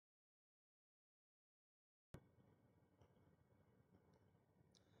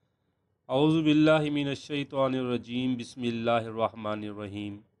औज़ुबिल्लाहि मिनश्शैतानिर्रजीम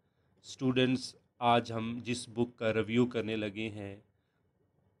बिस्मिल्लाहिर्रहमानिर्रहीम। स्टूडेंट्स, आज हम जिस बुक का रिव्यू करने लगे हैं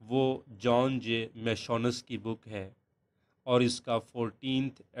वो जॉन जे मैशोनस की बुक है और इसका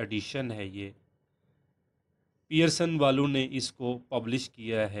 14th एडिशन है। ये पियर्सन वालों ने इसको पब्लिश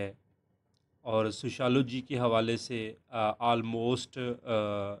किया है और सोशियोलॉजी के हवाले से आलमोस्ट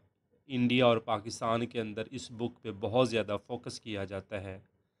इंडिया और पाकिस्तान के अंदर इस बुक पे बहुत ज़्यादा फोकस किया जाता है।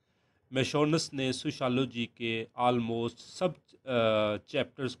 मैशोनस ने सोशियोलॉजी के आलमोस्ट सब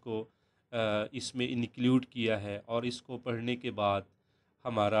चैप्टर्स को इसमें इंक्लूड किया है और इसको पढ़ने के बाद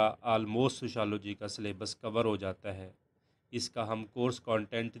हमारा आलमोस्ट सोशियोलॉजी का सिलेबस कवर हो जाता है। इसका हम कोर्स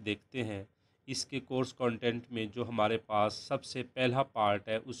कंटेंट देखते हैं। इसके कोर्स कंटेंट में जो हमारे पास सबसे पहला पार्ट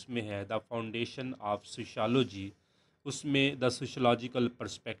है उसमें है द फाउंडेशन ऑफ सोशियोलॉजी। उसमें द सोशियोलॉजिकल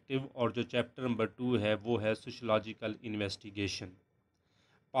पर्सपेक्टिव और जो चैप्टर नंबर 2 है वो है सोशियोलॉजिकल इन्वेस्टिगेशन।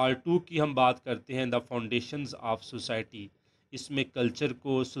 पार्ट 2 की हम बात करते हैं द फाउंडेशंस ऑफ सोसाइटी। इसमें कल्चर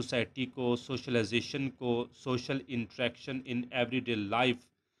को, सोसाइटी को, सोशलाइजेशन को, social interaction in everyday life,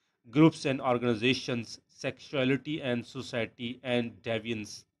 groups and organisations, sexuality and society and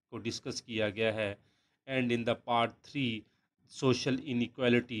डेविएंस को डिस्कस किया गया है। And in the part 3 social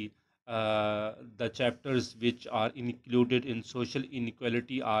inequality, the chapters which are included in social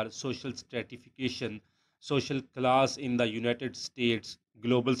inequality are social stratification, social class in the United States,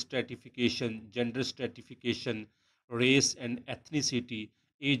 global stratification, gender stratification, race and ethnicity,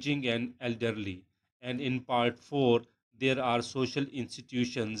 aging and elderly. And in part 4 there are social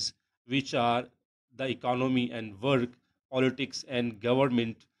institutions which are the economy and work, politics and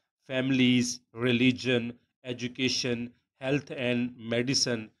government, families, religion, education, health and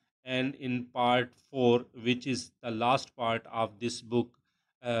medicine. And in part 4, which is the last part of this book,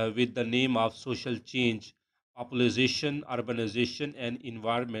 with the name of social change, population, urbanization and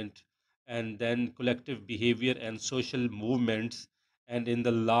environment, and then collective behavior and social movements, and in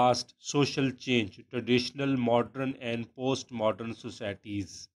the last, social change, traditional, modern and post-modern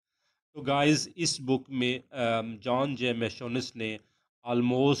societies. तो guys, इस book में John जे मैशोनिस ने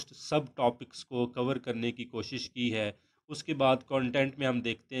almost सब topics को cover करने की कोशिश की है। उसके बाद कंटेंट में हम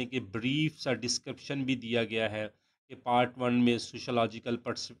देखते हैं कि ब्रीफ सा डिस्क्रिप्शन भी दिया गया है कि पार्ट 1 में सोशोलॉजिकल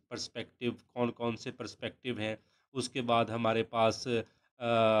पर्सपेक्टिव कौन कौन से पर्सपेक्टिव हैं। उसके बाद हमारे पास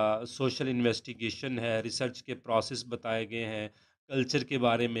सोशल इन्वेस्टिगेशन है, रिसर्च के प्रोसेस बताए गए हैं, कल्चर के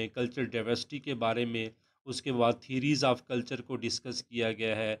बारे में, कल्चर डाइवर्सिटी के बारे में। उसके बाद थीरीज़ ऑफ कल्चर को डिस्कस किया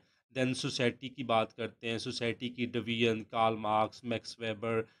गया है। देन सोसाइटी की बात करते हैं, सोसाइटी की division, Karl Marx, max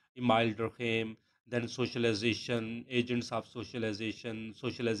weber, email डुर्कheim। Then socialisation, agents of socialisation,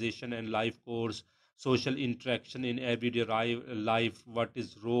 socialisation and life course, social interaction in everyday life, what is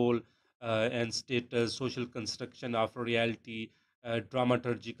role and status, social construction of reality,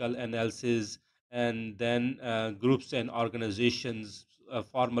 dramaturgical analysis, and then groups and organizations,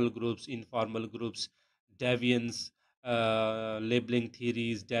 formal groups, informal groups, deviance, labeling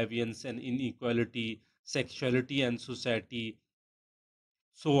theories, deviance and inequality, sexuality and society,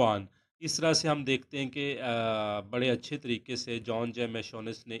 so on. इस तरह से हम देखते हैं कि बड़े अच्छे तरीके से जॉन जे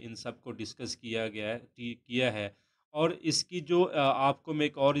मैशोनिस ने इन सब को डिस्कस किया है। और इसकी जो आपको मैं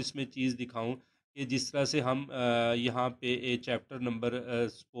एक और इसमें चीज़ दिखाऊं कि जिस तरह से हम यहाँ पे चैप्टर नंबर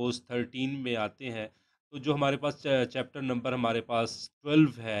सपोज 13 में आते हैं, तो जो हमारे पास चैप्टर नंबर हमारे पास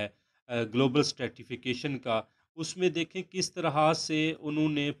 12 है ग्लोबल स्ट्रेटिफिकेशन का, उसमें देखें किस तरह से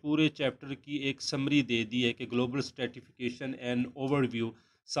उन्होंने पूरे चैप्टर की एक समरी दे दी है कि ग्लोबल स्ट्रेटिफिकेशन एंड ओवरव्यू,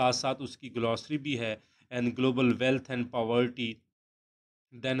 साथ साथ उसकी ग्लॉसरी भी है, and global wealth and poverty.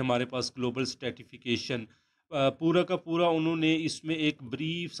 Then हमारे पास ग्लोबल स्ट्रेटिफिकेशन, पूरा का पूरा उन्होंने इसमें एक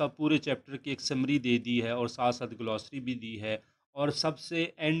ब्रीफ सा पूरे चैप्टर की एक समरी दे दी है और साथ साथ ग्लॉसरी भी दी है। और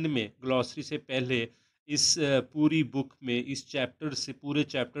सबसे एंड में, ग्लॉसरी से पहले, इस पूरी बुक में इस चैप्टर से, पूरे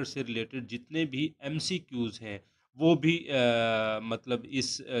चैप्टर से रिलेटेड जितने भी एमसीक्यूज़ हैं वो भी मतलब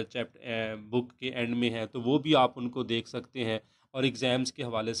इस चैप्टर बुक के एंड में है, तो वो भी आप उनको देख सकते हैं और एग्ज़ाम्स के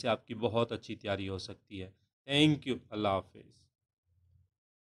हवाले से आपकी बहुत अच्छी तैयारी हो सकती है। Thank you. अल्लाह हाफिज़।